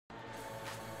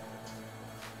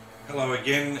Hello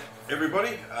again,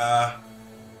 everybody.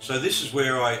 So this is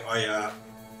where I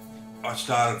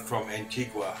started from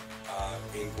Antigua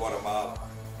in Guatemala,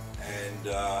 and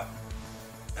I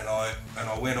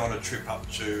went on a trip up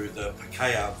to the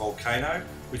Pacaya Volcano,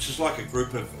 which is like a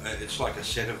group of it's like a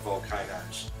set of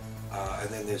volcanoes, and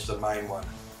then there's the main one,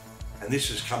 and this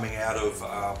is coming out of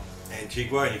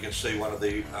Antigua, and you can see one of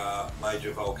the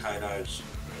major volcanoes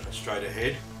straight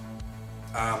ahead.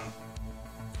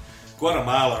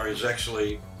 Guatemala is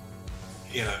actually,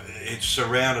 it's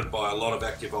surrounded by a lot of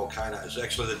active volcanoes.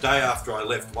 Actually, the day after I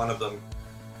left, one of them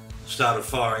started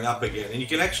firing up again, and you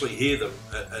can actually hear them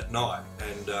at night,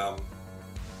 and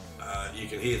you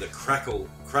can hear the crackle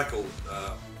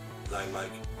they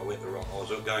make. I was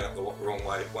going up the wrong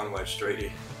way, one-way street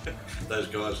here. Those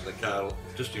guys in the car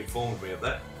just informed me of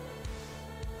that.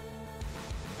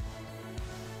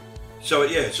 So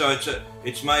yeah,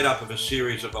 it's made up of a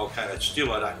series of volcanoes.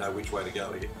 Still, I don't know which way to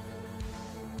go here.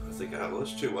 I think, oh well,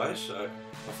 there's two ways, so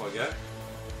off I go.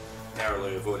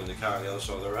 Narrowly avoiding the car on the other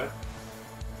side of the road.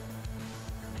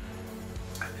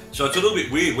 So it's a little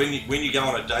bit weird when you go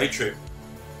on a day trip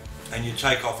and you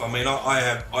take off. I mean,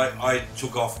 I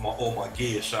took off all my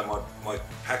gear, so my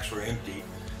packs were empty,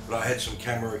 but I had some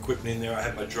camera equipment in there. I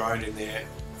had my drone in there,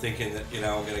 thinking that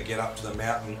I'm going to get up to the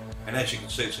mountain. And as you can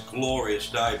see, it's a glorious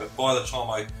day, but by the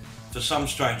time for some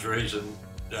strange reason,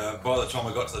 by the time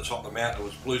I got to the top of the mountain, it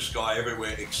was blue sky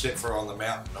everywhere except for on the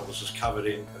mountain. I was just covered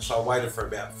in. So I waited for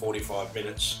about 45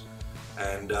 minutes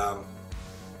and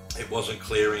it wasn't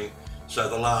clearing. So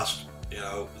the last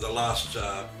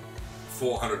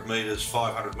 400 meters,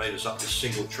 500 meters up this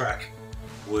single track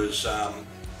was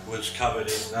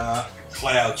covered in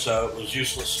cloud, so it was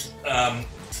useless. But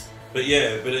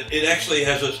it actually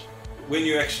has when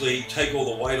you actually take all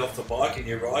the weight off the bike and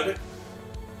you ride it,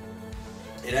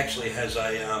 it actually has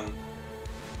a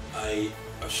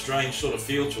strange sort of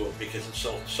feel to it because it's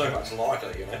so much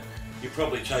lighter. You're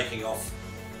probably taking off,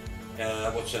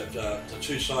 what's that, the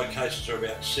two side cases are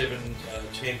about 7,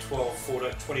 10, 12,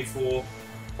 14, 24,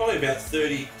 probably about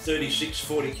 30, 36,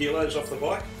 40 kilos off the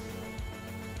bike.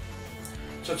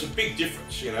 So it's a big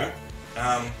difference,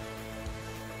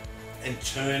 and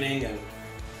turning and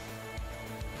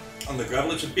on the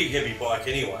gravel. It's a big heavy bike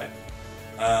anyway,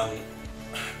 but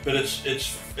it's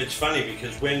funny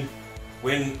because when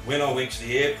I went to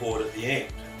the airport at the end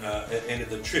of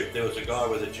the trip, there was a guy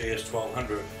with a GS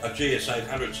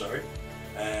 800, sorry,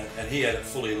 and he had it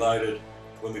fully loaded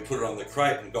when we put it on the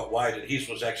crate and got weighted. His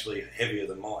was actually heavier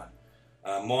than mine.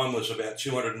 Mine was about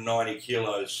 290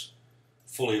 kilos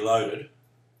fully loaded.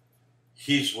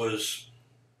 His was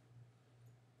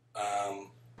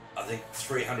I think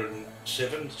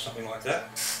 307, something like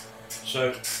that.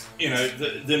 So,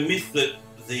 the myth that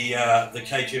the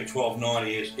KTM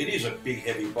 1290 it is a big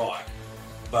heavy bike,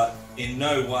 but in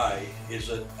no way is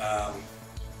it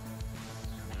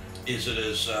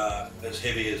as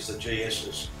heavy as the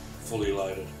GS's fully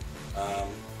loaded.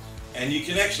 And you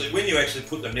can actually, when you actually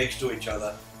put them next to each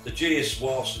other, the GS,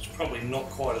 whilst it's probably not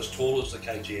quite as tall as the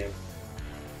KTM,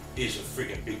 is a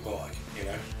freaking big bike,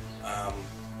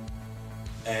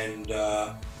 and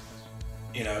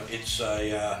it's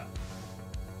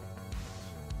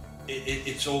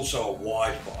it's also a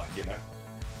wide bike,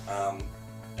 I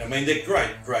mean, they're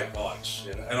great bikes,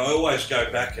 and I always go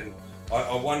back and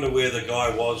I wonder where the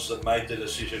guy was that made the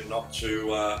decision not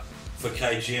to for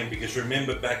KTM, because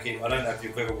remember back in, I don't know if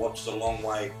you've ever watched the Long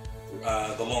Way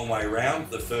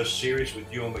Round, the first series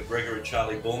with Ewan McGregor and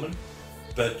Charlie Borman,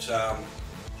 but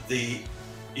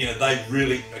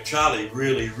Charlie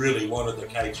really wanted the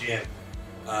KTM.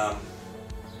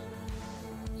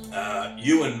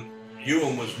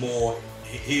 Ewan was more,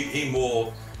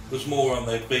 was more on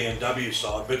the BMW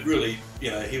side, but really,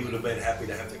 he would have been happy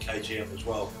to have the KTM as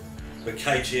well. But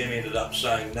KTM ended up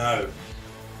saying no.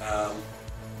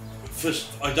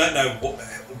 First, I don't know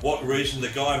what reason. The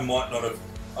guy might not have.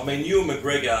 I mean, Ewan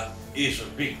McGregor he's a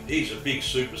big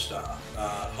superstar,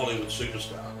 Hollywood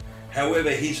superstar.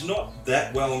 However, he's not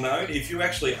that well known. He's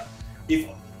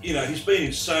been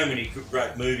in so many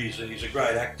great movies, and he's a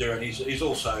great actor, and he's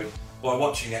also, by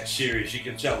watching that series, you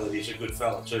can tell that he's a good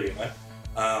fella too,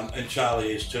 and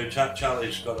Charlie is too.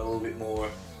 Charlie's got a little bit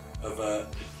more of a,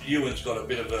 Ewan's got a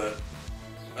bit of a,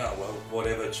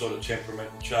 whatever sort of temperament,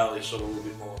 and Charlie's sort of a little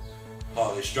bit more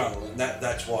highly strung, and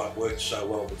that's why it works so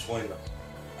well between them.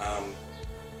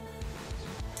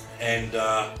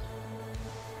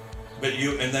 But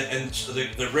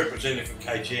the representative from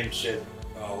KTM said,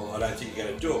 "Oh, well, I don't think you're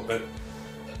going to do it." But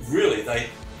really, the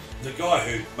guy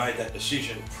who made that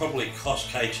decision probably cost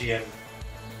KTM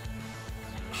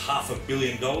 $500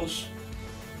 million.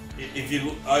 if you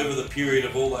look over the period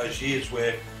of all those years,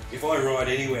 where if I ride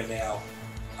anywhere now,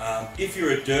 if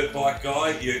you're a dirt bike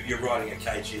guy, you're riding a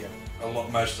KTM.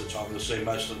 Most of the time, you'll see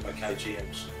most of them are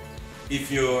KTMs.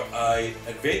 If you're a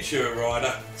adventure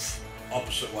rider,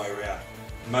 opposite way around.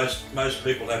 Most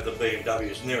people have the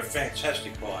BMWs, and they're a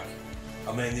fantastic bike.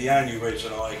 I mean, the only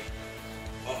reason I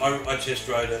test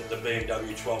rode the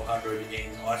BMW 1200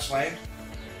 in Iceland.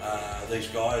 These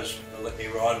guys let me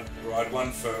ride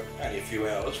one for only a few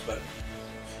hours, but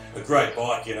a great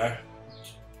bike, you know.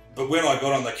 But when I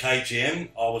got on the KTM,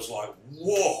 I was like,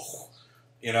 whoa,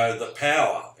 you know, the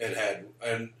power it had,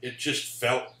 and it just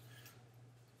felt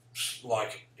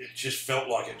like it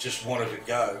just wanted to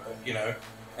go, you know.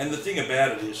 And the thing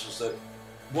about it is that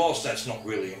whilst that's not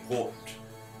really important,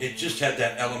 it just had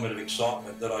that element of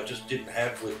excitement that I just didn't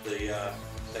have with the,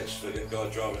 thanks for the guy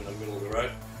driving in the middle of the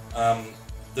road,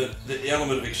 the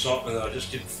element of excitement that I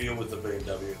just didn't feel with the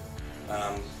BMW.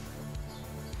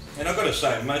 And I've got to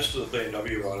say, most of the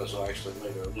BMW riders I actually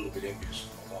meet are a little bit envious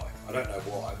of my bike. I don't know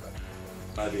why, but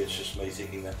maybe it's just me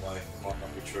thinking that way. It might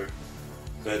not be true.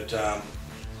 But,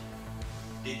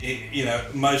 you know,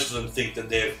 most of them think that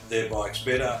their bike's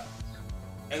better,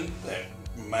 and that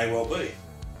may well be.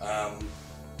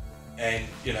 And,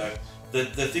 you know, the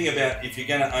thing about if you're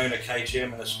going to own a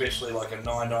KTM, and especially like a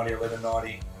 990,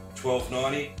 1190,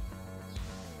 1290,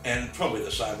 and probably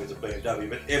the same with the BMW,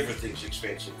 but everything's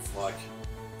expensive. Like,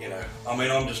 you know, I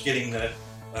mean, I'm just getting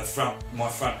my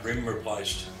front rim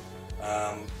replaced,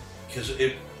 because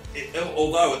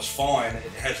although it's fine,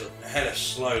 it had a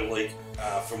slow leak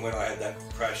from when I had that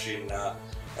crash in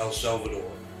El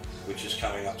Salvador, which is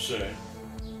coming up soon,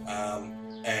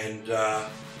 and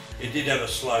it did have a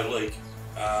slow leak,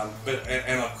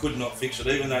 and I could not fix it,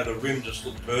 even though the rim just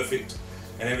looked perfect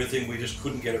and everything. We just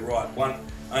couldn't get it right.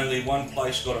 Only one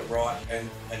place got it right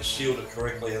and sealed it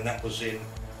correctly, and that was in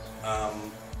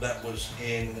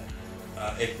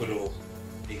Ecuador,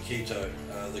 in Quito.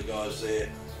 The guys there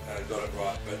got it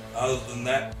right, but other than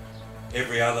that,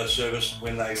 every other service,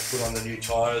 when they put on the new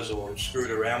tyres or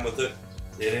screwed around with it,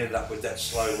 it ended up with that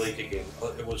slow leak again.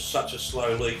 It was such a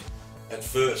slow leak at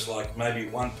first, like maybe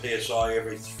 1 psi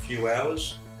every few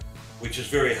hours, which is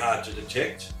very hard to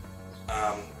detect.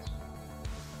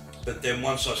 But then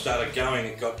once I started going,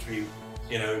 it got to be,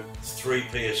 you know, 3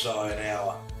 psi an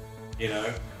hour, you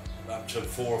know, up to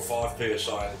 4 or 5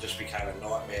 psi, and it just became a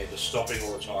nightmare, just stopping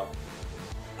all the time.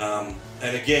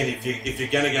 And again, if you're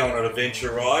going to go on an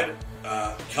adventure ride,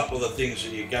 a couple of the things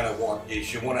that you're going to want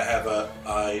is you want to have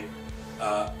I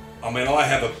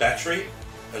have a battery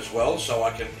as well, so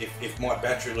I can, if my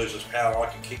battery loses power,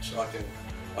 I can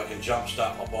jump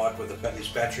start my bike with this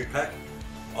battery pack.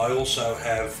 I also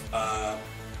have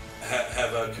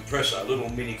a compressor, a little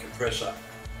mini compressor.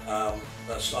 I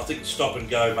think Stop and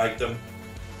Go make them.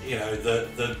 You know,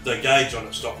 the gauge on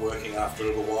it stopped working after a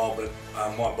little while, but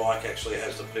my bike actually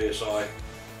has the PSI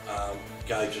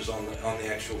gauges on the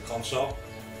actual console,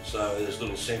 so there's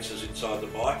little sensors inside the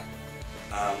bike,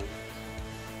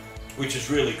 which is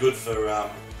really good for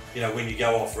you know, when you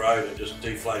go off road and just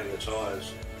deflating the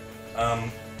tyres.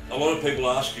 A lot of people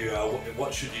ask you,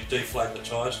 what should you deflate the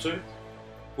tyres to?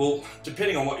 Well,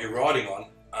 depending on what you're riding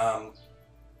on,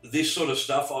 this sort of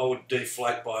stuff I would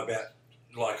deflate by about,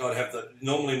 like, I'd have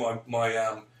normally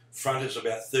my front is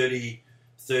about 30,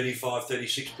 35,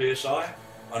 36 psi,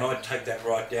 and I'd take that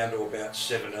right down to about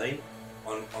 17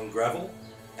 on gravel,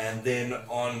 and then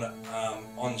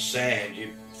on sand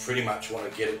you pretty much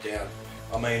want to get it down.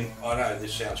 I mean, I know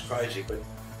this sounds crazy, but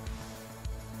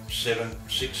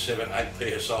 6, 7,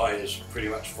 8 psi is pretty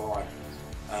much fine.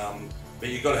 But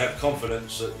you've got to have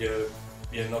confidence that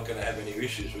you're not going to have any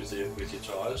issues with your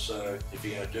tyres. So if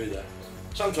you're going to do that,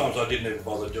 sometimes I didn't even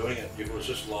bother doing it. It was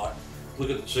just like,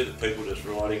 see the people just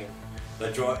riding.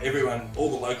 They drive. All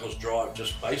the locals drive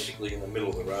just basically in the middle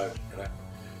of the road, you know.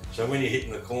 So when you're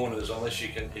hitting the corners,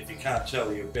 if you can't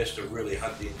tell, you're best to really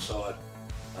hug the inside.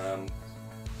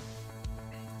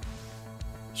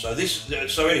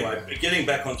 So anyway, getting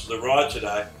back onto the ride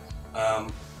today,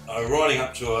 I'm riding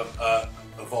up to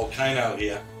a volcano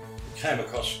here. Came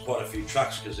across quite a few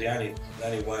trucks, because the only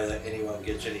way that anyone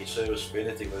gets any service for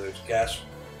anything, whether it's gas,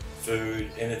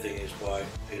 food, anything, is by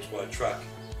truck.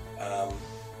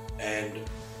 And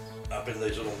up in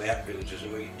these little mountain villages,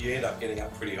 and you end up getting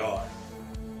up pretty high.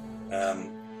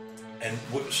 And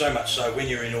so much so, when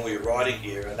you're in all your riding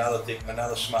gear,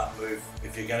 another smart move,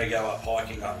 if you're going to go up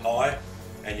hiking up high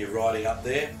and you're riding up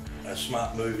there, a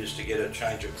smart move is to get a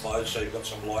change of clothes, so you've got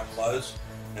some light clothes.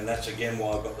 And that's again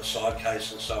why I've got the side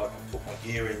cases, so I can put my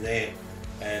gear in there.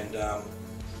 And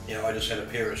you know, I just had a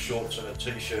pair of shorts and a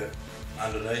t-shirt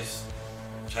underneath,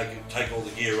 take all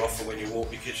the gear off for when you walk,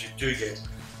 because you do get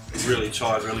really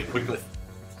tired really quickly,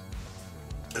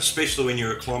 especially when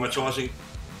you're acclimatizing.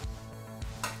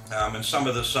 And some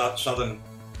of the southern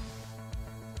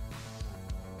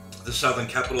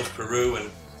capitals, Peru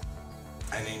and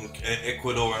in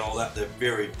Ecuador and all that, they're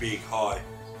very big, high,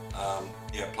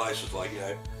 places like,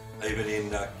 even in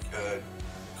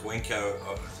Cuenca,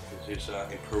 is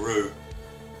in Peru,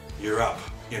 you're up.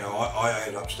 I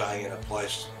ended up staying in a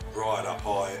place right up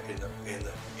high in the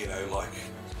like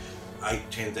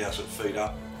 8,000-10,000 feet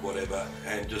up, whatever,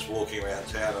 and just walking around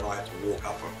town, and I had to walk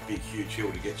up a big huge hill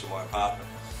to get to my apartment.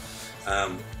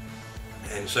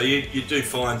 And so you do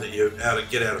find that you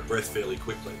get out of breath fairly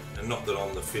quickly, and not that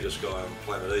I'm the fittest guy on the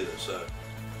planet either. So,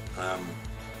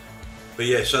 but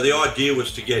yeah, so the idea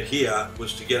was to get up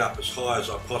as high as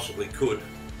I possibly could,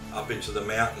 up into the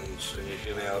mountains, and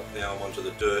now I'm onto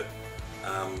the dirt.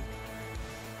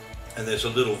 And there's a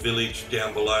little village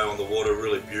down below on the water,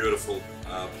 really beautiful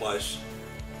place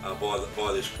by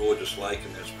this gorgeous lake,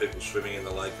 and there's people swimming in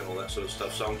the lake and all that sort of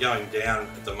stuff. So I'm going down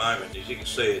at the moment. As you can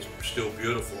see, it's still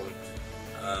beautiful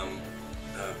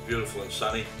and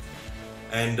sunny,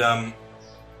 and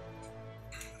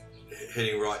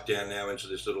heading right down now into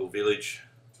this little village.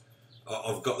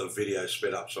 I've got the video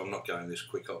sped up, so I'm not going this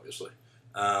quick, obviously.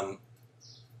 And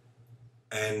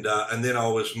then I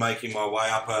was making my way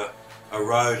up a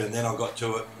road, and then I got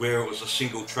to it where it was a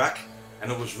single track,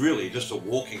 and it was really just a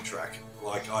walking track.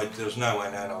 Like, there was no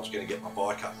way known I was going to get my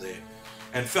bike up there,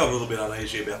 and felt a little bit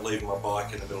uneasy about leaving my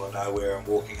bike in the middle of nowhere and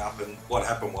walking up. And what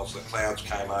happened was the clouds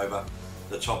came over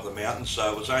the top of the mountain,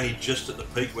 so it was only just at the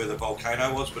peak where the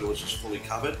volcano was, but it was just fully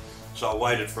covered. So I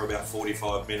waited for about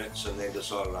 45 minutes and then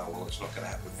decided, oh well, it's not going to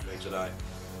happen for me today,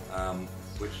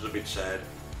 which is a bit sad,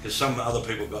 because some other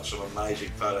people got some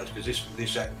amazing photos, because this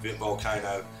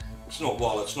volcano,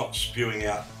 it's not spewing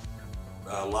out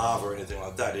lava or anything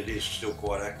like that. It is still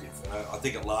quite active, and I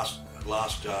think it last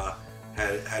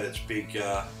had its big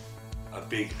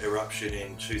eruption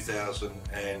in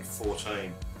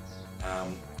 2014,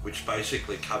 which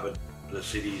basically covered the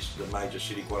major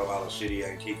city, Guatemala City,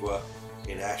 Antigua,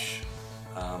 in ash.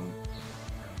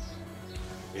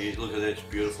 Look at that, it's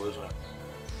beautiful, isn't it?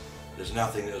 There's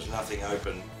nothing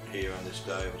open here on this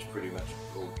day. It was pretty much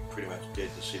dead,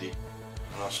 the city.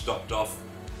 And I stopped off,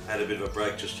 had a bit of a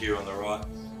break just here on the right.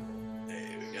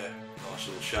 There we go, nice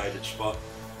little shaded spot.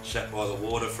 Sat by the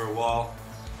water for a while.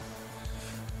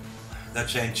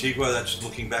 That's Antigua, that's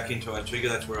looking back into Antigua,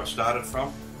 that's where I started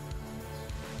from.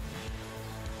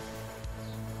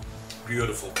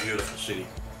 Beautiful, beautiful city.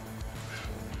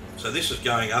 So this is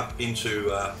going up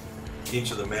into the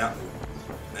mountain,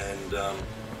 and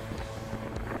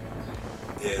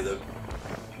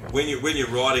when you're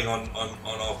riding on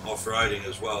off-roading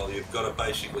as well, you've got to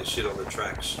basically sit on the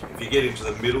tracks. If you get into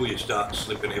the middle, you start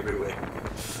slipping everywhere.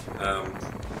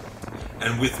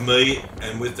 And with me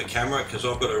and with the camera, because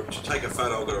I've got to take a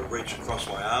photo, I've got to reach across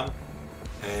my arm,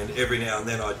 and every now and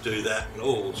then I do that, and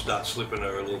it'll start slipping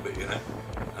her a little bit,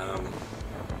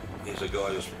 Here's a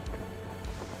guy just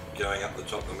going up the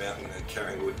top of the mountain and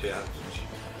carrying wood down,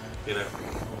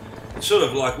 It's sort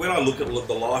of like, when I look at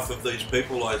the life of these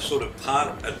people, I sort of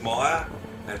part admire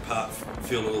and part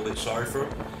feel a little bit sorry for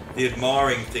them. The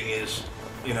admiring thing is,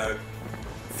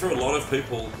 for a lot of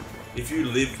people, if you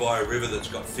live by a river that's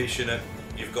got fish in it,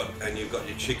 you've got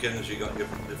your chickens, you've got your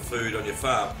food on your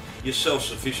farm, you're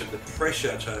self-sufficient. The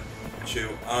pressure to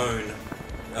earn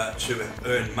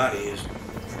money is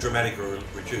dramatically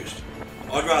reduced.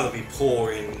 I'd rather be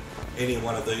poor in any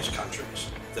one of these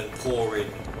countries than poor in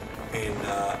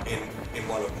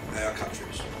one of our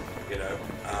countries,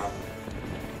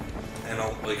 and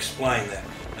I'll explain that.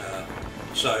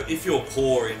 So if you're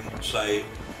poor in, say,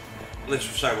 let's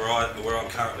say where I'm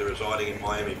currently residing in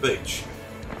Miami Beach,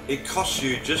 it costs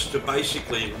you just to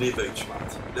basically live each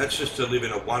month. That's just to live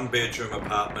in a one-bedroom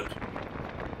apartment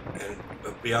and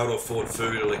be able to afford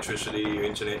food, electricity, your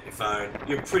internet, your phone.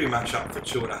 You're pretty much up for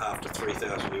 $2,500 to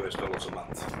 $3,000 US a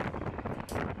month.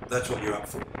 That's what you're up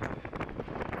for.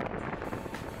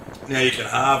 Now you can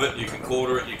halve it, you can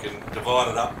quarter it, you can divide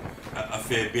it up a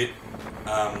fair bit.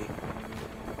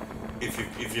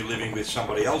 If you're living with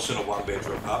somebody else in a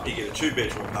one-bedroom apartment, you get a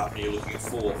two-bedroom apartment, you're looking at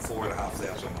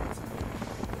 $4,500 a month.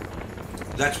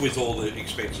 That's with all the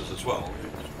expenses as well.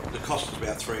 The cost is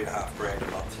about $3,500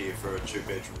 a month here for a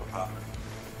two-bedroom apartment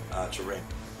to rent.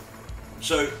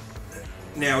 So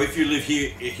now, if you live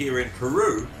here in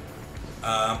Peru,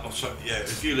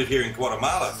 if you live here in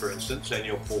Guatemala, for instance, and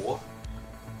you're poor,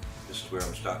 this is where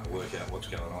I'm starting to work out what's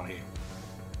going on here.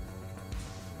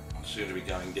 I'm soon to be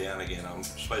going down again. I'm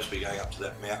supposed to be going up to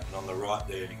that mountain on the right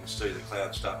there, and you can see the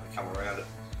clouds starting to come around it.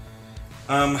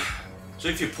 So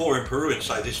if you're poor in Peru in,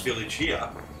 say, this village here,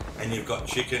 and you've got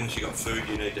chickens, you've got food,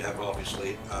 you need to have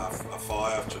obviously a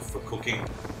fire for cooking.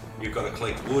 You've got to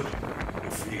collect wood.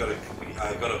 You've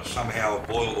got to somehow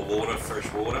boil the water,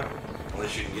 fresh water,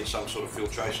 unless you can get some sort of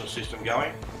filtration system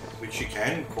going, which you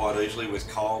can quite easily with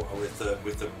coal or with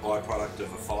the byproduct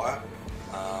of a fire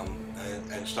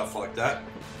and stuff like that.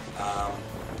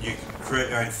 You can create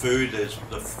your own food.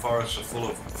 The forests are full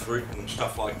of fruit and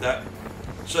stuff like that.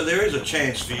 So there is a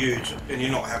chance for you to, and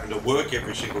you're not having to work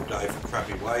every single day for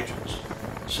crappy wages.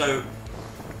 So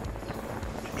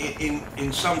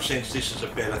in some sense, this is a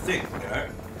better thing, you know.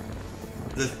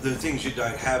 The things you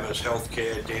don't have is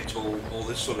healthcare, dental, all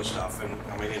this sort of stuff, and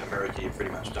I mean in America you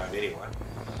pretty much don't anyway.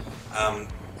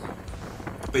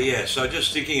 But yeah, so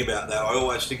just thinking about that, I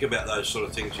always think about those sort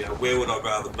of things, you know, where would I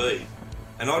rather be?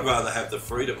 And I'd rather have the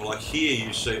freedom. Like here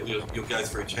you see, you'll go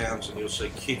through towns and you'll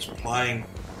see kids playing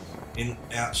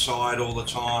outside all the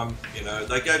time. You know,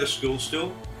 they go to school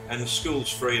still, and the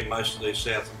school's free in most of these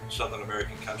Southern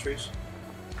American countries.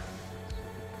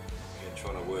 Again,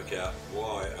 trying to work out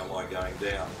why am I going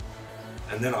down.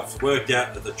 And then I've worked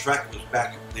out that the track was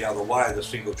back the other way, the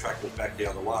single track was back the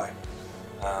other way.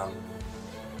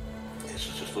 This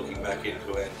is just looking back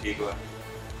into Antigua.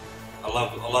 I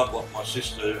love what my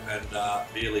sister and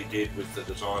Beerley did with the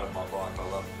design of my bike.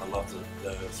 I love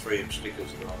the 3-inch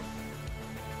stickers that are on.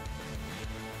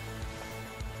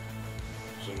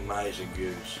 Some amazing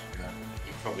views. You know,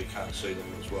 you probably can't see them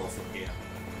as well from here.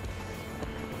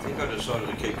 I think I decided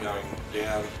to keep going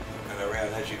down and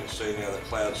around. As you can see now, the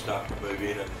clouds start to move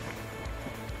in and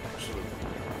sort of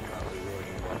can't be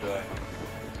ruining my day.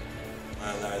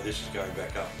 No, this is going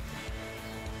back up.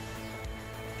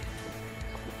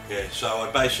 Yeah, so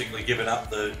I've basically given up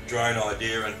the drone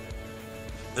idea and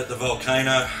at the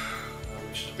volcano,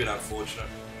 which is a bit unfortunate,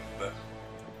 but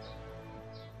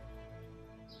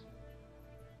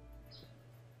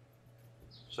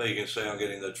so you can see I'm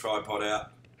getting the tripod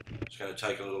out. It's going to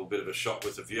take a little bit of a shot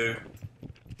with the view.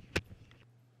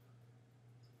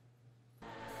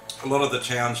 A lot of the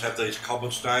towns have these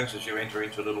cobblestones as you enter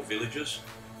into little villages.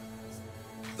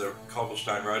 The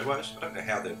cobblestone roadways. I don't know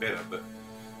how they're better, but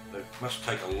they must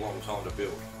take a long time to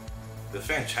build. They're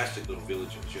fantastic little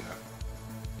villages, you know.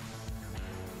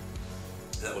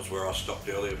 That was where I stopped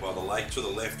earlier by the lake. To the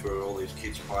left where all these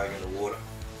kids playing in the water.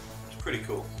 It's pretty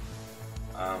cool.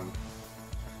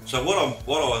 So what I'm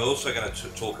also going to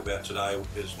talk about today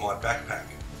is my backpack.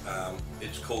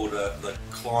 It's called the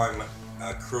Klim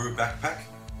Krew Backpack.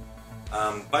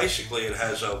 Basically, it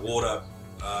has a water.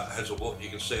 You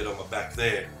can see it on the back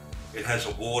there. It has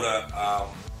a water.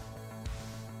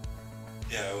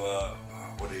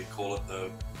 What do you call it?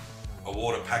 A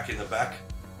water pack in the back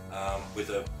with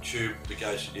a tube that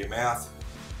goes into your mouth.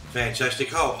 Fantastic.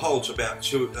 Holds about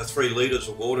 2 or 3 litres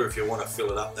of water if you want to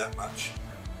fill it up that much.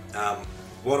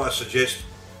 What I suggest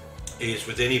is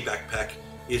with any backpack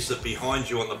is that behind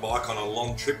you on the bike on a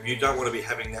long trip, you don't want to be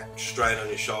having that strain on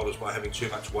your shoulders by having too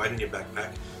much weight in your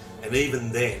backpack. And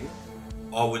even then,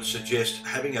 I would suggest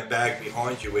having a bag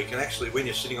behind you where you can actually, when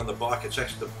you're sitting on the bike, it's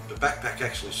actually the backpack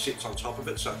actually sits on top of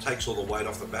it, so it takes all the weight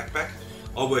off the backpack.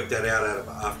 I worked that out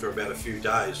after about a few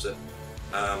days that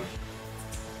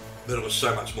it was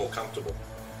so much more comfortable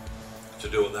to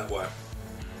do it that way.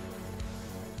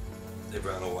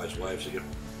 Everyone always waves at you.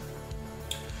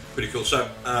 Pretty cool. So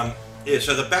yeah,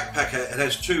 so the backpack, it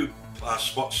has 2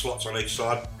 slots on each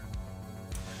side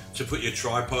to put your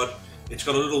tripod. It's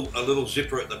got a little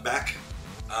zipper at the back.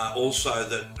 Also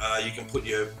that you can put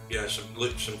your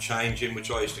some change in, which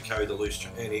I used to carry the loose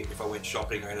change if I went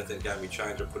shopping or anything, gave me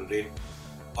change, I put it in.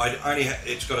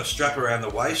 It's got a strap around the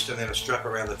waist and then a strap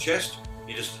around the chest.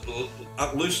 You just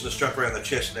loosen the strap around the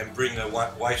chest and then bring the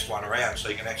waist one around, so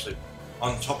you can actually,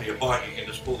 on top of your bike, you can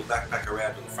just pull the backpack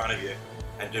around to the front of you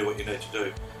and do what you need to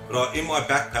do. But in my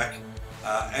backpack,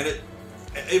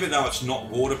 even though it's not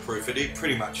waterproof, it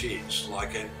pretty much is.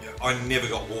 Like I never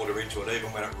got water into it,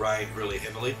 even when it rained really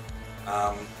heavily.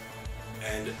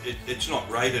 And it's not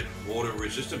rated water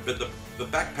resistant, but the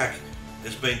backpack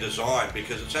has been designed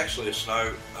because it's actually a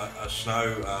snow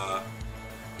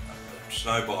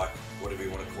bike, whatever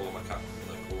you want to call them, I can't remember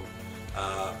what they call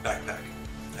it, backpack.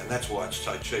 And that's why it's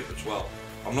so cheap as well.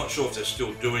 I'm not sure if they're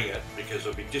still doing it, because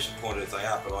I'd be disappointed if they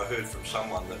are, but I heard from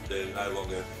someone that they're no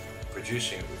longer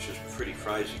producing it, which is pretty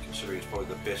crazy considering it's probably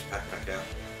the best backpack out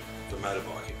for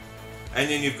motorbiking. And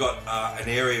then you've got an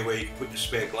area where you can put your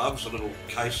spare gloves, a little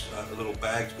case, a little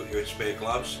bag to put your spare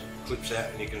gloves, clips out,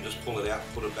 and you can just pull it out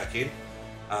and put it back in.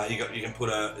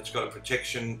 It's got a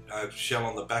protection shell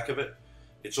on the back of it.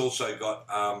 It's also got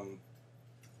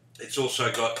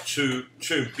two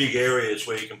big areas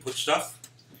where you can put stuff.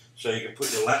 so you can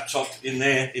put your laptop in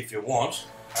there if you want.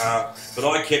 But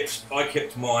I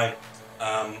kept my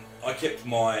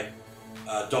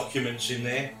documents in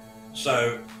there.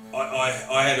 So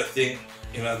I had a thing,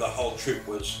 you know, the whole trip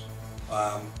was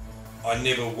I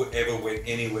never ever went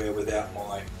anywhere without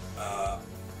my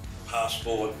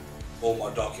passport. All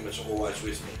my documents are always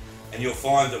with me. And you'll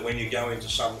find that when you go into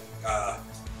some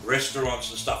restaurants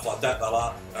and stuff like that,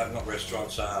 they'll not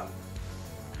restaurants,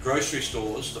 grocery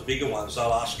stores, the bigger ones, they'll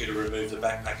ask you to remove the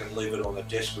backpack and leave it on the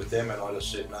desk with them, and I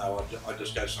just said no, I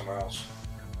just go somewhere else,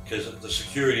 because the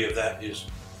security of that is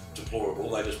deplorable.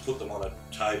 They just put them on a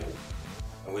table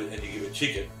and you give a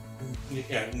ticket. You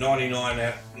know,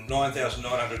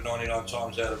 9,999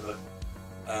 times out of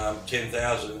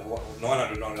 10,000,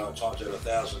 999 times out of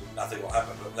 1,000, nothing will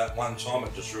happen. But that one time,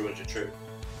 it just ruins your trip.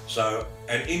 So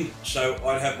so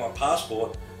I'd have my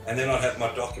passport, and then I'd have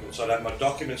my documents. I'd have my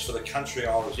documents for the country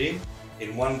I was in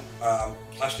one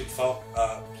plastic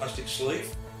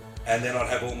sleeve, and then I'd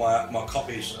have all my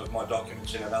copies of my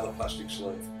documents in another plastic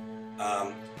sleeve.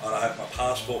 I'd have my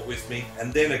passport with me,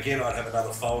 and then again I'd have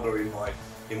another folder in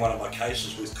one of my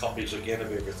cases with copies again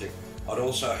of everything. I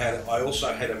also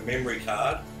had a memory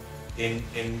card in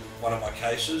one of my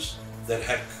cases that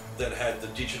had the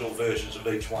digital versions of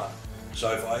each one.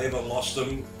 So if I ever lost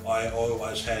them, I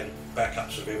always had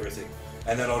backups of everything.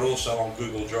 And then I'd also, on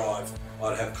Google Drive,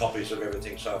 I'd have copies of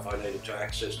everything. So if I needed to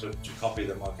access to copy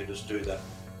them, I could just do that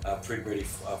print-ready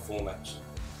formats.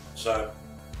 So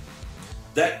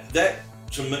that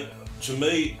to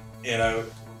me, you know,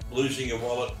 losing your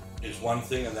wallet is one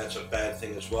thing, and that's a bad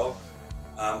thing as well.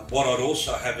 What I'd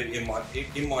also have it in my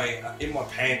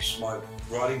pants, my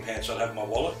riding pants, I'd have my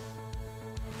wallet,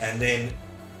 and then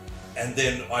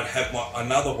I'd have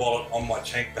another wallet on my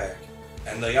tank bag,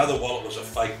 and the other wallet was a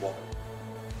fake wallet.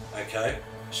 Okay,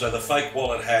 so the fake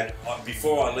wallet had,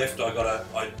 before I left, I got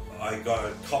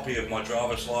a copy of my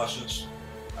driver's license.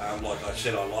 Like I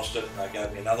said, I lost it, and they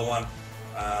gave me another one,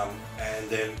 and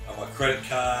then my credit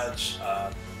cards,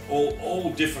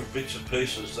 all different bits and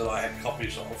pieces that I had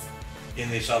copies of in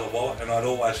this other wallet, and I'd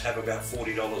always have about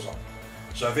 $40 on it.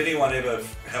 So if anyone ever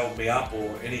held me up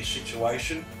or any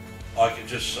situation, I could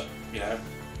just, you know,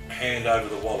 hand over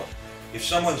the wallet. If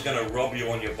someone's going to rob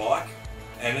you on your bike,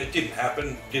 and it didn't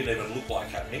happen, didn't even look like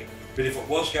happening, but if it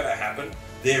was going to happen,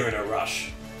 they're in a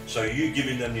rush. So you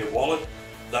giving them your wallet,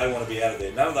 they want to be out of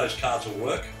there. None of those cards will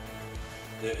work.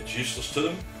 It's useless to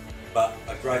them, but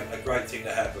a great thing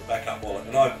to have, a backup wallet.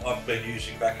 And I've been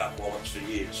using backup wallets for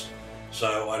years.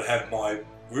 So I'd have my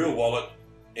real wallet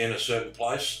in a certain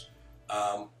place,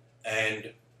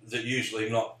 and that usually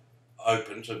not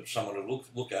open to someone to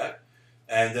look at,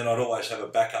 and then I'd always have a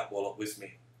backup wallet with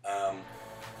me.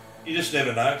 You just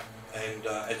never know, and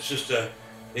it's just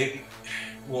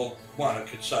well, one, it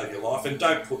could save your life, and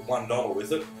don't put $1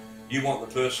 with it. You want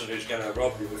the person who's going to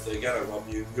rob you, if they're going to rob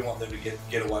you, you want them to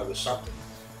get away with something.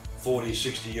 $40,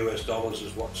 $60 US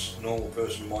is what a normal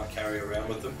person might carry around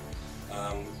with them.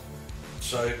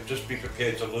 So just be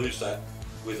prepared to lose that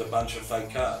with a bunch of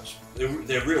fake cards.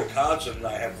 They're real cards and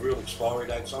they have real expiry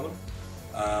dates on them.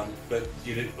 But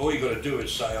all you got to do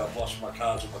is say, I've lost my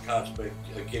cards and my cards are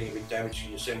getting a bit damaged,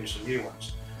 and you send me some new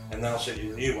ones. And they'll send you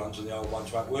the new ones and the old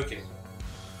ones won't work anymore.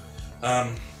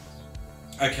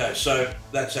 Okay, so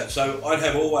that's that. So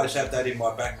I'd always have that in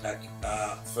my backpack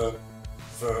for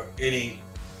any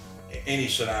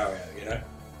scenario, you know.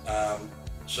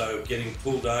 So getting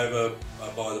pulled over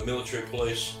by the military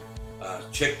police,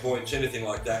 checkpoints, anything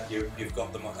like that, you've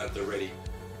got them at the ready.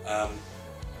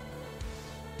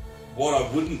 What I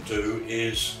wouldn't do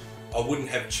is I wouldn't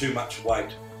have too much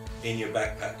weight in your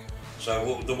backpack.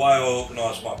 So the way I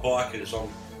organise my bike is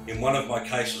in one of my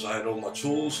cases I had all my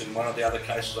tools, in one of the other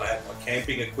cases I had my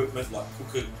camping equipment, like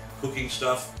cooking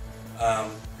stuff.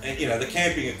 And you know, the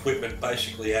camping equipment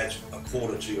basically adds a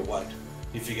quarter to your weight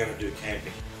if you're going to do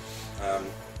camping.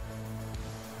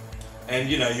 And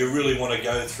you know, you really want to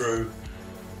go through,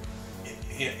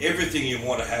 you know, everything you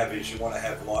want to have is you want to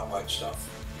have lightweight stuff.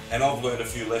 And I've learned a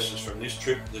few lessons from this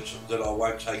trip that I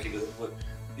won't take into the,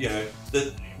 you know,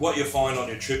 what you find on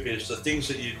your trip is the things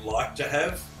that you'd like to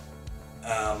have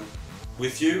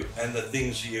with you and the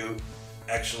things you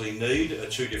actually need are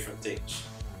two different things.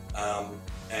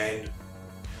 And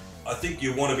I think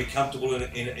you want to be comfortable in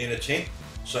a tent.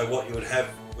 So what you would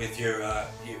have with your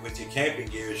camping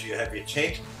gear is you have your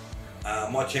tent.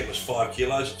 My tent was 5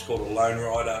 kilos. It's called a Lone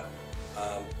Rider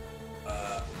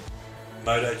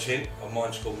Moto tent.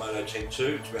 Mine's called Moto Tent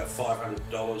 2. It's about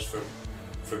 $500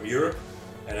 from Europe,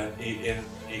 and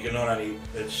you can not only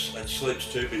it sleeps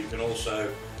too, but you can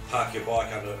also park your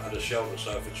bike under shelter.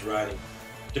 So if it's raining,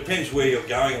 Depends where you're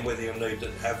going and whether you'll need to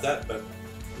have that, but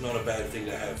not a bad thing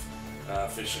to have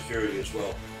for security as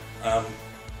well.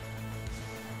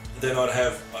 Then I'd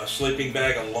have a sleeping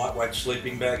bag, a lightweight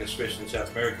sleeping bag, especially in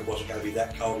South America. It wasn't going to be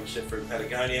that cold except for in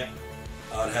Patagonia.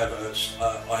 I'd have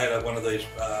I had one of these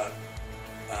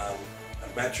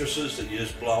mattresses that you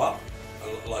just blow up,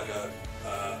 like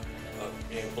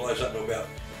it blows up to about.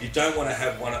 You don't want to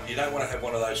have one. You don't want to have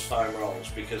one of those foam rolls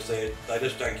because they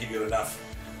just don't give you enough.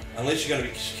 Unless you're going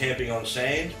to be camping on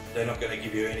sand, they're not going to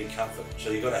give you any comfort. So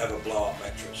you've got to have a blow-up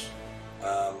mattress,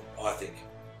 I think.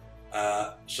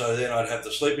 So then I'd have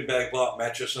the sleeping bag, blow-up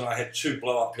mattress, and I had 2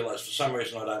 blow-up pillows. For some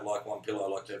reason, I don't like one pillow. I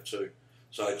like to have 2.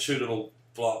 So I had 2 little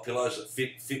blow-up pillows that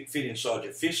fit inside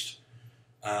your fist.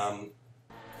 And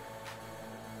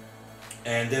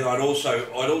then I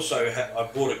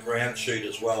bought a ground sheet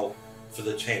as well for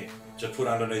the tent to put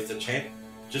underneath the tent,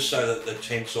 just so that the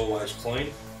tent's always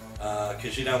clean.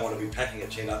 Because you don't want to be packing a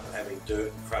tent up and having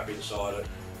dirt and crap inside it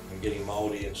and getting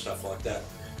mouldy and stuff like that.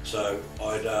 So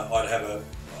I'd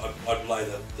lay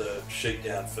the sheet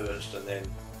down first and then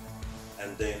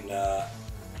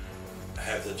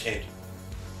have the tent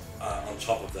on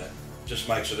top of that. Just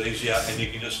makes it easier, and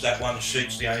you can just, that one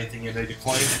sheet's the only thing you need to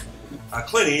clean.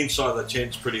 Cleaning inside of the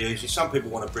tent's pretty easy. Some people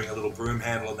want to bring a little broom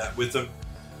handle and that with them.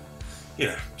 You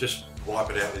know, just wipe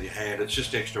it out with your hand. It's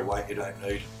just extra weight you don't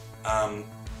need.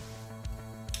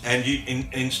 And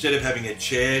instead of having a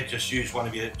chair, just use one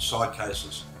of your side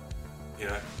cases. You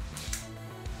know,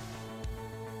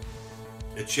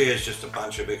 a chair is just a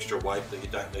bunch of extra weight that you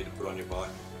don't need to put on your bike.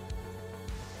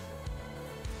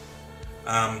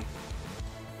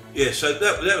 Yeah, so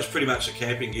that was pretty much the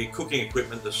camping gear. Cooking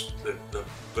equipment, the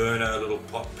burner, little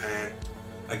pot pan.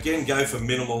 Again, go for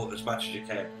minimal as much as you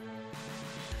can.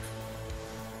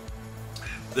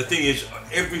 The thing is,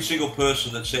 every single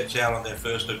person that sets out on their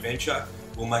first adventure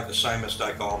will make the same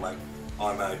mistake I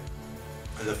made.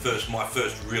 My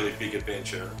first really big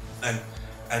adventure, and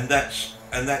that's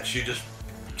you just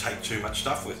take too much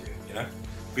stuff with you. You know,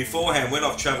 beforehand, when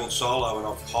I've travelled solo and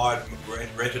I've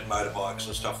rented motorbikes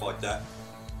and stuff like that,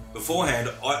 beforehand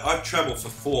I've travelled for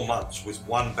 4 months with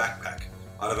one backpack.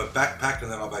 I'd have a backpack and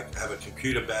then I'd have a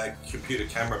computer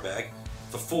camera bag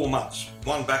for 4 months.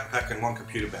 One backpack and one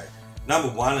computer bag. Number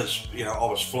one is, you know, I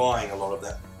was flying a lot of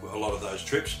those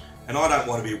trips, and I don't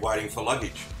want to be waiting for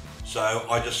luggage. So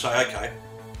I just say, okay.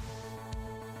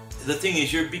 The thing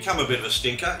is, you become a bit of a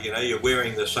stinker. You know, you're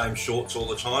wearing the same shorts all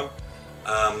the time.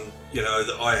 You know,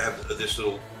 I have this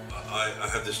little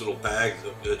bag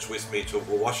that's with me for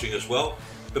washing as well.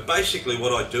 But basically,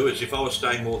 what I do is, if I was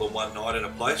staying more than one night in a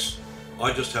place,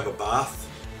 I just have a bath,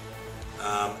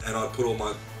 and I put all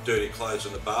my dirty clothes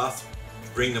in the bath,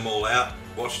 wring them all out,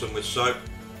 wash them with soap,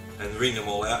 and wring them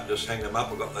all out and just hang them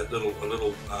up. I've got that little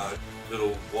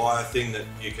wire thing that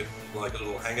you can, like a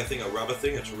little hanger thing, a rubber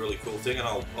thing. It's a really cool thing, and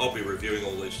I'll be reviewing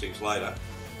all these things later.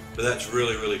 But that's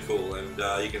really, really cool, and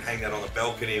you can hang that on the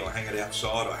balcony, or hang it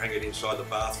outside, or hang it inside the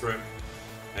bathroom,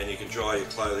 and you can dry your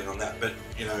clothing on that. But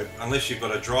you know, unless you've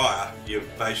got a dryer, you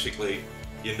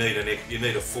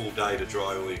need a full day to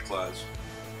dry all your clothes.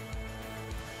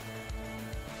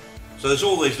 So there's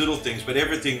all these little things, but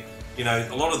everything, you know,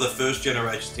 a lot of the first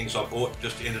generation things I bought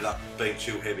just ended up being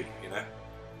too heavy, you know.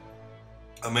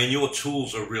 I mean, your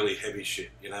tools are really heavy shit,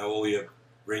 you know, all your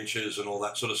wrenches and all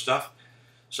that sort of stuff.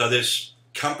 So there's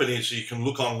companies, you can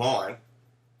look online,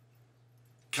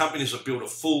 companies that build a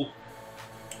full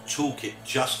toolkit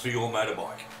just for your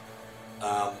motorbike.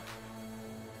 I'm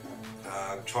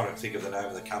trying to think of the name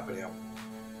of the company.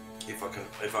 If I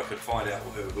can find out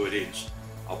who it is,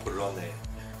 I'll put it on there.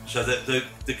 So the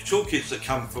toolkits that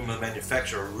come from the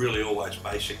manufacturer are really always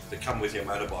basic. They come with your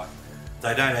motorbike.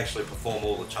 They don't actually perform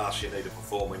all the tasks you need to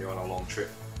perform when you're on a long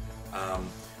trip. And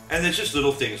there's just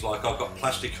little things like I've got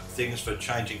plastic things for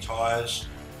changing tyres,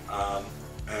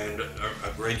 and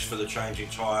a wrench for the changing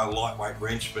tyre, lightweight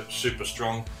wrench but super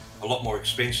strong. A lot more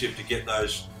expensive to get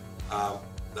those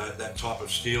that type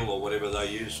of steel or whatever they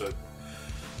use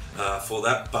for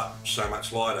that, but so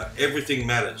much lighter. Everything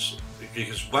matters.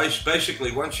 Because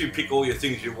basically, once you pick all your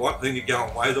things you want, then you go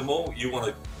and weigh them all. You want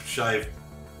to shave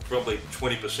probably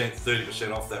 20%,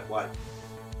 30% off that weight.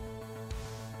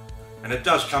 And it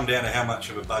does come down to how much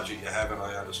of a budget you have, and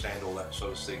I understand all that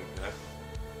sort of thing, you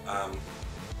know.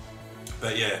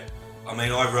 But yeah, I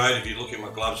mean, I rode, if you look at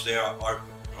my gloves there, I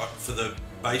for the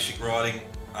basic riding,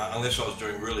 unless I was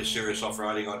doing really serious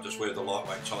off-roading, I'd just wear the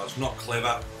lightweight tyres. Not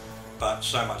clever, but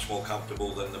so much more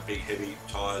comfortable than the big heavy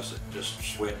tyres that just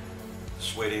sweat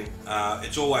in.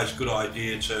 It's always a good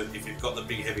idea to, if you've got the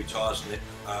big heavy tyres and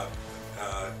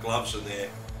gloves and they're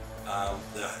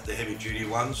the heavy duty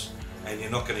ones, and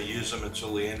you're not going to use them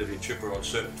until the end of your trip or on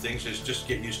certain things, is just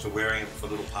get used to wearing them for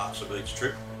little parts of each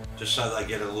trip, just so they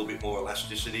get a little bit more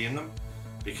elasticity in them,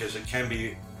 because it can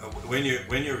be when you're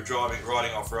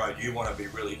riding off road, you want to be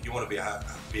able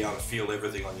to feel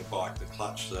everything on your bike, the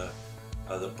clutch, the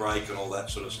brake, and all that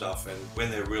sort of stuff. And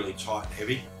when they're really tight and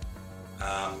heavy,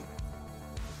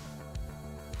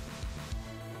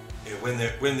 when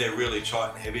they're really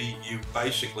tight and heavy, you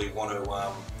basically want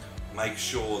to make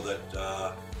sure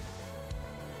that.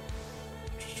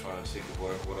 Just trying to think of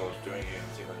what I was doing here. I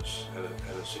think I just had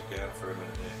to sit down for a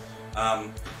minute there.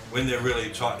 When they're really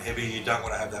tight and heavy, you don't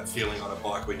want to have that feeling on a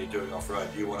bike when you're doing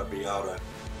off-road. You want to be able to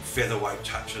featherweight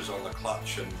touches on the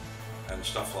clutch and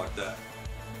stuff like that.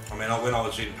 I mean, when I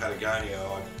was in Patagonia,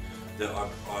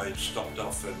 I stopped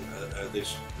off, and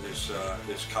this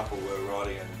couple were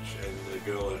riding, and the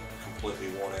girl had completely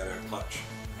worn out her clutch.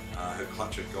 Her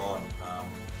clutch had gone.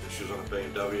 She was on a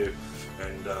BMW,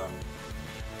 and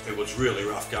it was really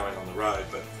rough going on the road,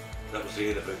 but that was the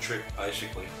end of her trip,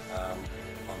 basically.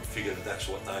 I figured that's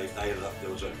what they ended up. There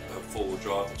was a four-wheel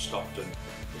drive that stopped and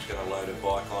was going to load her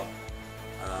bike on.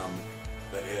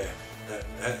 But yeah,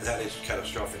 that is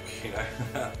catastrophic, you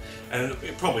know. And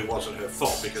it probably wasn't her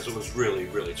fault, because it was really,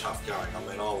 really tough going. I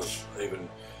mean, I was even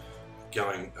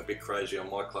going a bit crazy on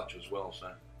my clutch as well.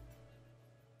 So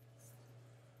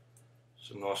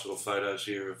some nice little photos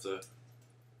here of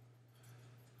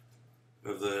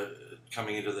the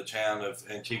coming into the town of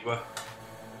Antigua.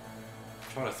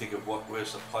 I'm trying to think of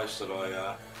where's the place that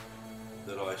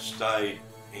I stayed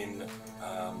in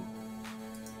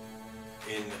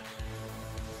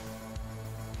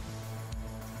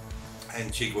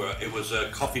Antigua. It was a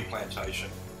coffee plantation.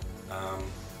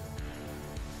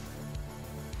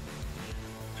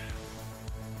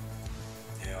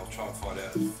 Yeah, I'll try and find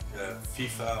out.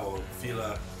 FIFA or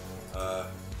Fila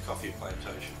coffee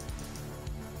plantation.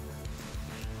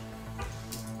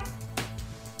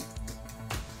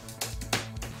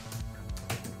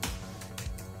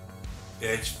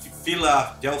 Yeah, it's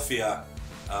Philadelphia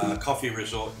Coffee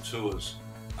Resort and Tours.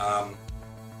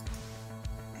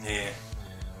 Yeah,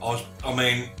 I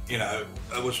mean, you know,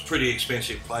 it was a pretty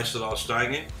expensive place that I was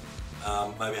staying in.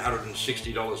 Maybe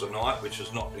 $160 a night, which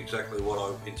is not exactly what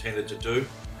I intended to do.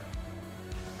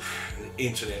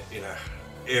 Internet, you know,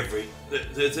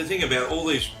 the thing about all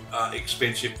these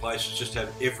expensive places, just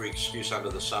have every excuse under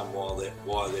the sun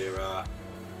why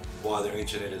their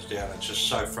internet is down. It's just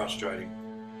so frustrating.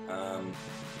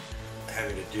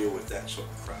 Having to deal with that sort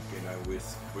of crap, you know,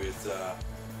 with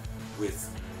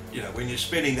you know, when you're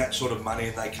spending that sort of money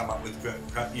and they come up with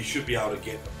crap, you should be able to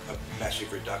get a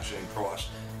massive reduction in price.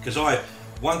 Because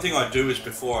one thing I do is,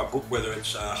 before I book, whether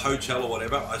it's a hotel or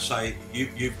whatever, I say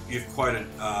you've quoted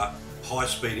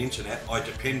high-speed internet. I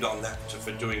depend on that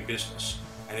for doing business,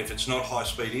 and if it's not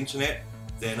high-speed internet,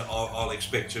 then I'll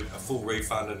expect a full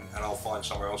refund, and I'll find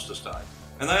somewhere else to stay.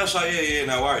 And they'll say, yeah,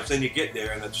 no worries. Then you get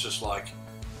there and it's just like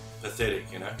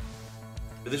pathetic, you know.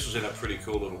 But this was in a pretty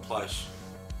cool little place.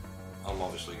 I'm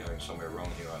obviously going somewhere wrong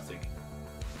here, I think.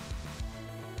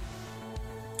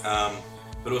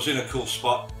 But it was in a cool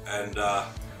spot, and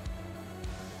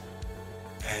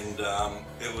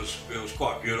it was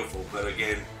quite beautiful. But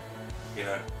again, you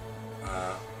know,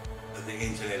 the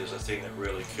internet is a thing that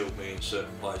really killed me in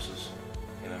certain places,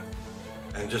 you know.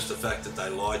 And just the fact that they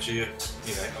lie to you,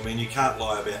 you know, I mean, you can't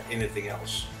lie about anything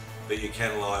else, but you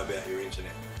can lie about your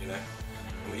internet, you know.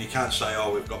 I mean, you can't say,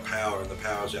 oh, we've got power and the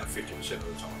power's out 50% of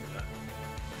the time, you know.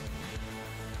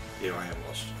 Here I am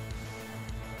lost.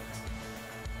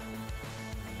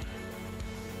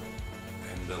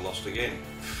 And lost again.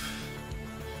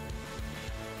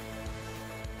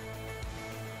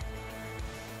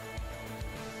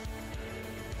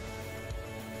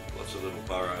 Lots of little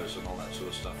burrows and all that sort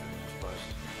of stuff in this place.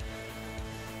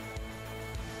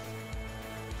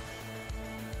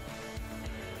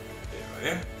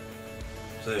 There I am.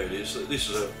 So there it is. This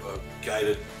is a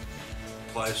gated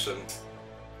place, and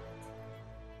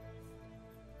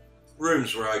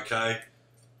rooms were okay.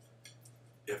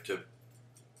 You have to,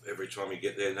 every time you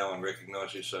get there, no one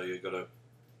recognises you, so you've got to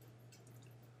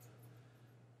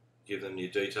give them your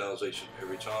details each and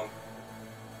every time.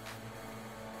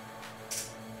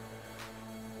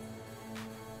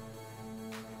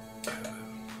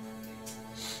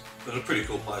 It was a pretty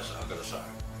cool place, I've got to say.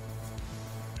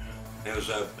 There was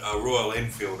a Royal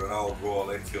Enfield, an old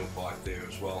Royal Enfield bike there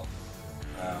as well.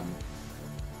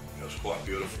 It was quite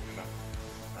beautiful, you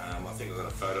know. I think I got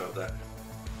a photo of that.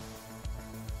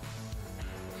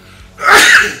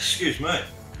 Excuse me.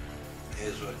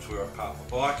 Here's where I parked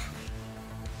my bike.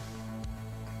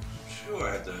 I'm sure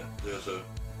I had there was a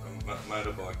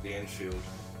motorbike, the Enfield,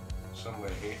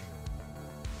 somewhere here.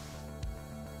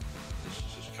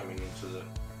 just coming into the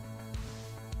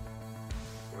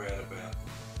roundabout.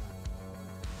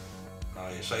 Oh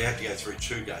yeah, so you have to go through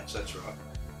 2 gates, that's right.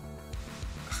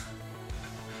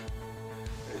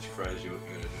 It's crazy what you're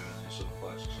going to do in these sort of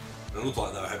places. It looked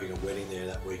like they were having a wedding there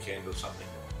that weekend or something.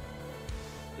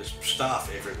 There's staff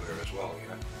everywhere as well, you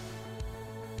know.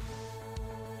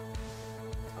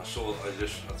 I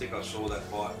think I saw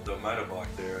that bike, the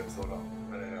motorbike there, and thought, oh,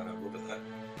 I better have a look at that.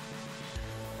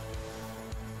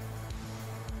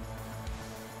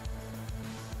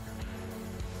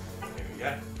 There we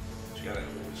go. Let's go down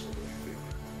to this little bit.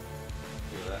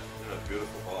 Look at that. Isn't it a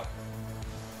beautiful bike?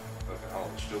 Okay,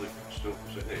 oh, it's still,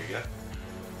 so there you go.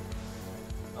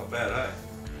 Not bad, eh?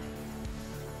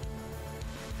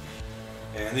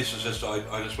 And this is just,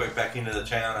 I just went back into the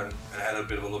town and had a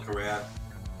bit of a look around.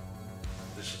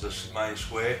 This is the main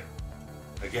square.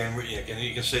 Again,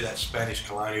 you can see that Spanish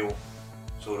colonial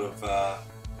sort of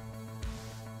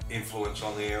influence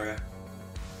on the area.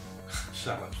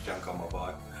 So much junk on my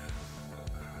bike.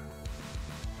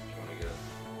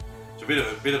 It's a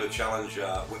bit of a challenge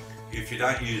if you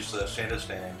don't use the centre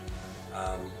stand.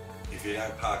 If you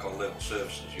don't park on level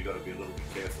surfaces, you've got to be a little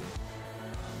bit careful.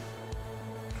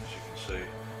 As you can see, it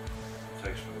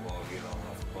takes me a while to get on and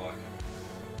off the bike.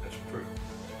 That's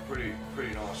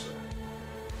pretty nice though.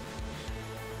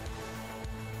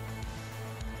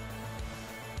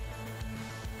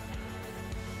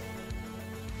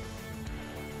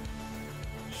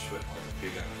 Sweat like a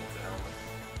pig underneath the helmet.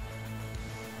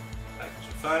 Taking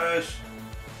some photos.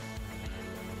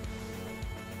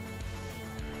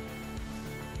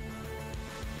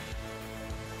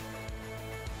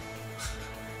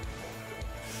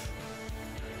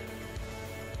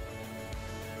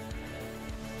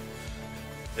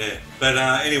 Yeah, but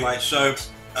anyway, so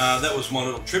that was my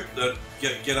little trip to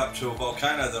get up to a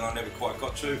volcano that I never quite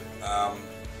got to.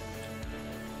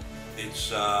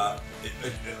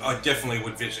 I definitely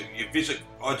would visit.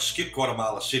 I'd skip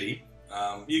Guatemala City.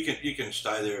 You can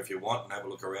stay there if you want and have a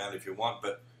look around if you want,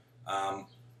 but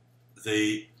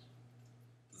the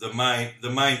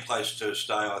main place to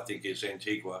stay, I think, is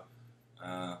Antigua.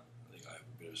 I think I have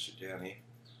a bit of a sit down here.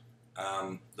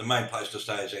 The main place to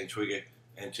stay is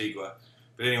Antigua.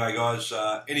 But anyway, guys,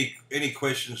 any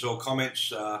questions or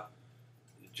comments,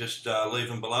 just leave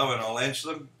them below and I'll answer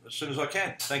them as soon as I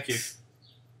can. Thank you.